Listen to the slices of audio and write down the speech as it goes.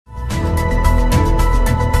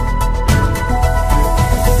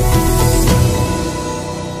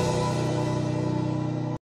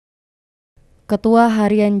Ketua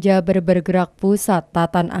Harian Jabar Bergerak Pusat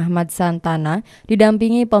Tatan Ahmad Santana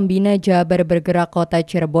didampingi Pembina Jabar Bergerak Kota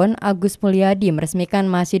Cirebon Agus Mulyadi meresmikan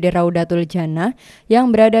Masjid Roudlatul Jannah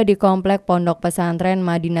yang berada di Komplek Pondok Pesantren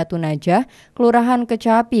Madinatul Najah, Kelurahan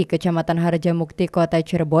Kecapi, Kecamatan Harjamukti, Kota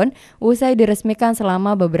Cirebon, usai diresmikan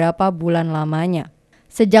selama beberapa bulan lamanya.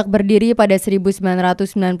 Sejak berdiri pada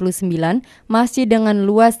 1999, masjid dengan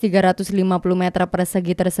luas 350 meter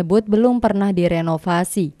persegi tersebut belum pernah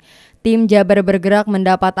direnovasi. Tim Jabar Bergerak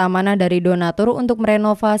mendapat amanah dari donatur untuk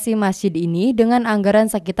merenovasi masjid ini dengan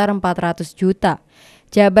anggaran sekitar 400 juta.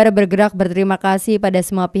 Jabar Bergerak berterima kasih pada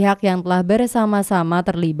semua pihak yang telah bersama-sama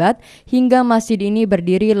terlibat hingga masjid ini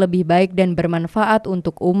berdiri lebih baik dan bermanfaat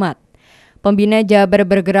untuk umat. Pembina Jabar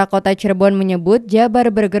Bergerak Kota Cirebon menyebut Jabar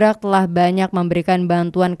Bergerak telah banyak memberikan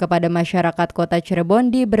bantuan kepada masyarakat Kota Cirebon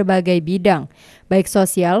di berbagai bidang, baik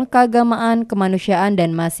sosial, keagamaan, kemanusiaan,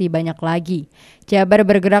 dan masih banyak lagi. Jabar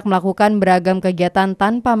Bergerak melakukan beragam kegiatan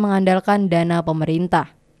tanpa mengandalkan dana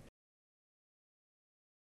pemerintah.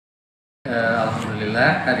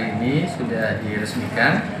 Alhamdulillah hari ini sudah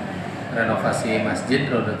diresmikan renovasi Masjid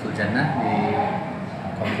Roudlatul Jannah di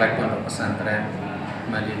Komplek Pondok Pesantren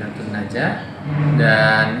Madinatul Najah,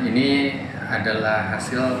 dan ini adalah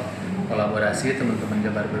hasil kolaborasi teman-teman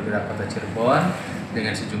Jabar Bergerak Kota Cirebon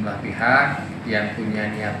dengan sejumlah pihak yang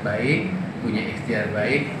punya niat baik, punya ikhtiar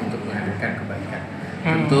baik untuk menghadirkan kebaikan.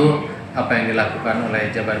 Tentu apa yang dilakukan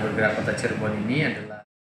oleh Jabar Bergerak Kota Cirebon ini adalah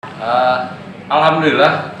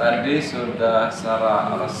Alhamdulillah tadi sudah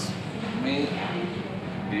secara resmi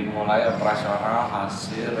dimulai operasional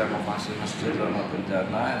hasil renovasi Masjid Roudlatul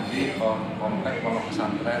Jannah di Komplek Pondok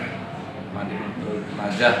Pesantren Madinatul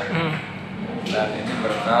Najah. Dan ini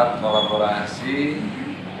berkat kolaborasi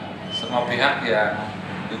semua pihak yang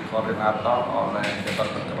dikoordinator oleh Jabar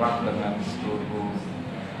Bergerak dengan seluruh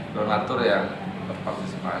donatur yang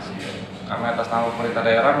berpartisipasi. Kami atas nama pemerintah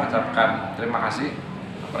daerah mengucapkan terima kasih,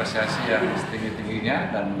 apresiasi yang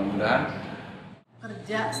setinggi-tingginya, dan mudah-mudahan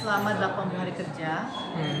kerja selama 80 hari kerja,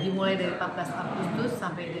 dimulai dari 14 Agustus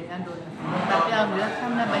sampai dengan 2 November. Tapi alhamdulillah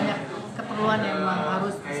karena banyak keperluan yang memang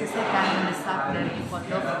harus diselesaikan, mendesak dari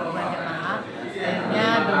pondok keperluan jemaah, akhirnya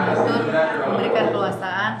donatur memberikan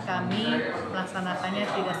keluasaan kami melaksanakannya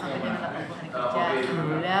tidak sampai dengan 80 hari kerja.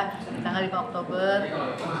 Alhamdulillah di tanggal 5 Oktober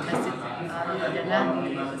Masjid Roudlatul Jannah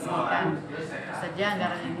diresmikan. Tentu saja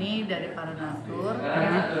anggaran ini dari para donatur,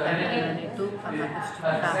 anggaran itu 400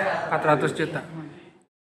 juta. 400 juta.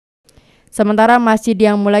 Sementara masjid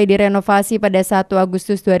yang mulai direnovasi pada 1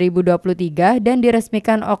 Agustus 2023 dan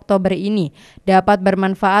diresmikan Oktober ini dapat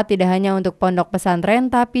bermanfaat tidak hanya untuk pondok pesantren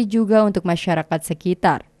tapi juga untuk masyarakat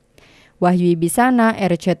sekitar. Wahyu Bisana,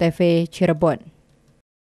 RCTV, Cirebon.